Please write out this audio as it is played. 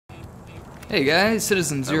Hey guys,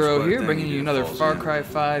 Citizen Zero here, bringing you another Far Cry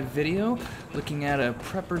 5 video, looking at a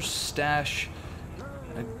prepper's stash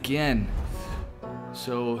again.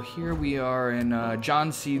 So here we are in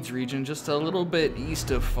John Seed's region, just a little bit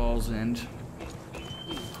east of Falls End.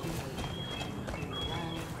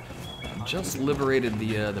 Just liberated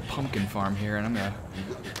the pumpkin farm here, and I'm gonna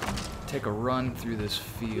take a run through this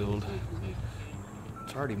field.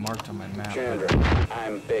 It's already marked on my map. Chandra,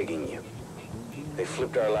 I'm begging you. They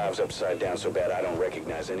flipped our lives upside down so bad I don't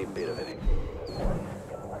recognize any bit of it.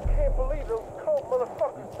 I can't believe those cold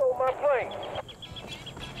motherfuckers stole my plane.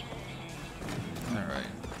 Alright,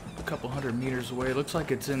 a couple hundred meters away. Looks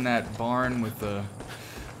like it's in that barn with the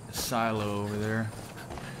silo over there.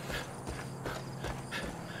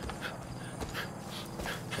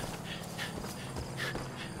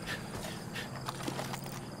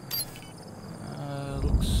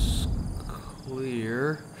 Looks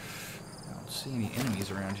clear. I don't see any enemies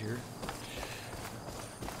around here.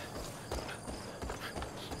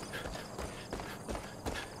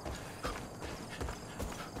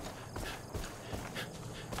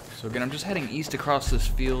 So again, I'm just heading east across this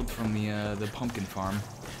field from the pumpkin farm.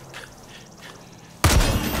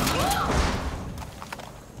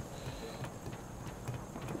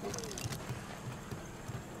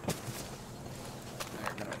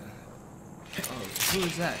 Oh, who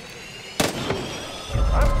is that?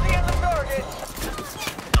 I'm seeing the target.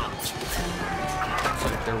 Looks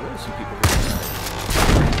like there were some people here.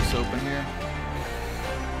 Break this open here.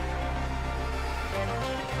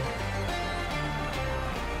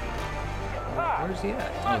 Where's he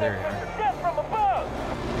at? Oh, there you are. Death from above.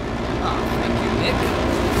 Oh, thank you, Nick.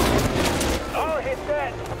 I'll hit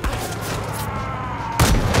that.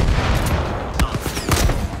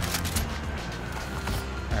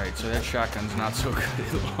 Alright, so that shotgun's not so good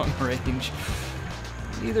at long range.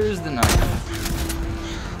 Neither is the knife.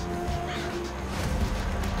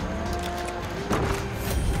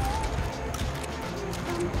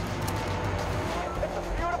 It's a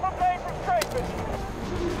beautiful day for strafing.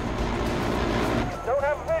 Don't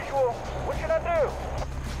have a visual. What should I do?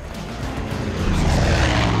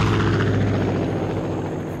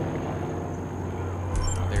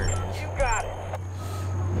 Oh, there it is. You got it.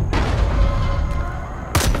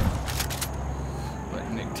 Let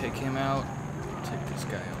Nick take him out. Take this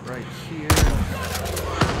guy out right here.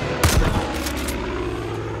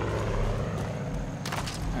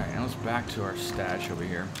 Alright, now let's back to our stash over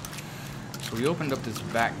here. So we opened up this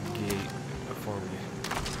back gate before we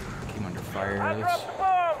came under fire. I Let's dropped the bomb.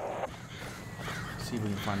 see if we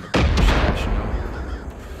can find the proper stash note.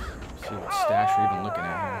 See what stash we're even looking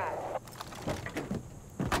at here.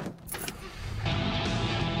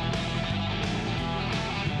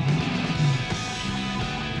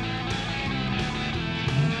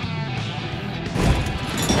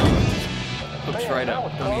 Hooks right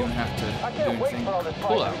up. Don't even have to do anything.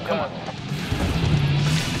 Pull out. Come on.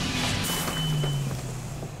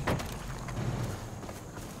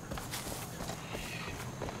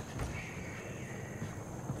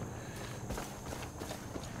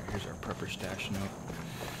 Here's our prepper stash note.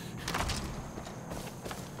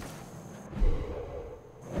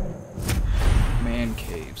 Man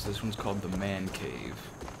caves. This one's called the Man Cave.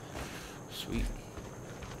 Sweet.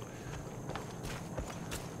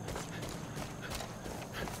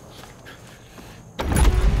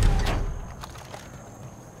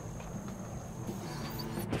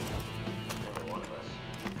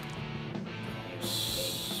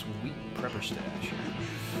 Sweet prepper stash.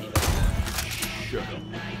 Shut up.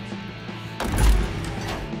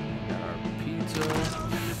 Got our pizza.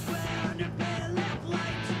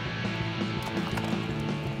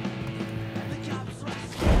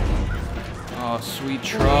 Oh, sweet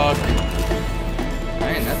truck.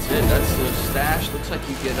 Man, that's it. That's the stash. Looks like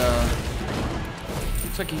you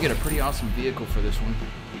get a pretty awesome vehicle for this one.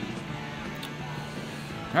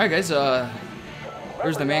 All right, guys.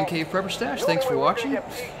 Here's the Man Cave Prepper Stash. Thanks for watching.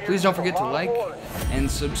 Please don't forget to like and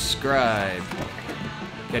subscribe.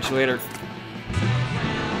 Catch you later.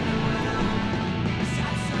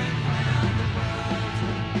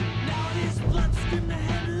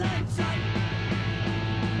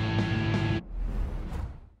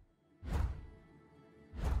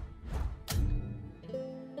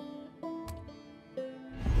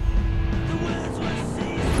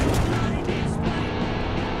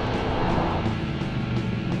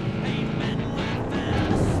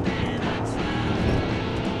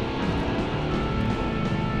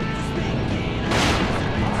 Speak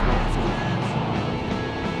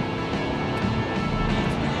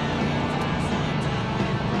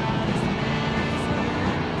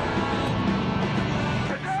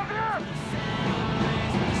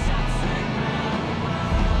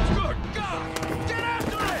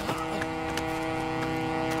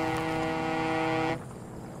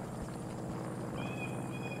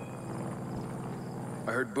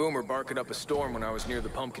heard Boomer barking up a storm when I was near the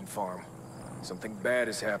pumpkin farm. Something bad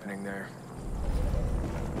is happening there.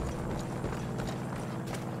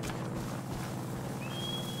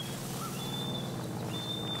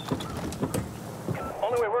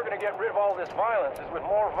 Only way we're gonna get rid of all this violence is with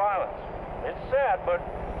more violence. It's sad, but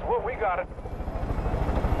it's what we got it.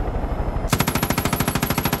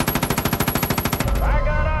 I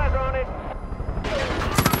got eyes on it.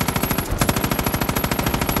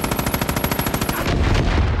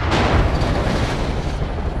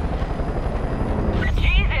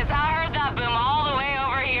 Jesus, I heard that boom all the way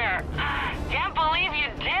over here. Can't believe you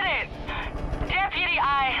did it. Deputy,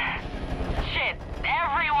 Shit,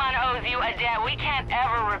 everyone owes you a debt we can't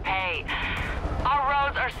ever repay. Our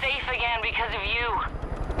roads are safe again because of you.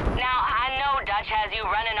 Now, I know Dutch has you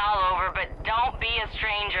running all over, but don't be a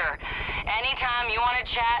stranger. Anytime you want to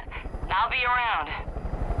chat, I'll be around.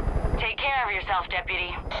 Take care of yourself,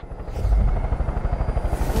 Deputy.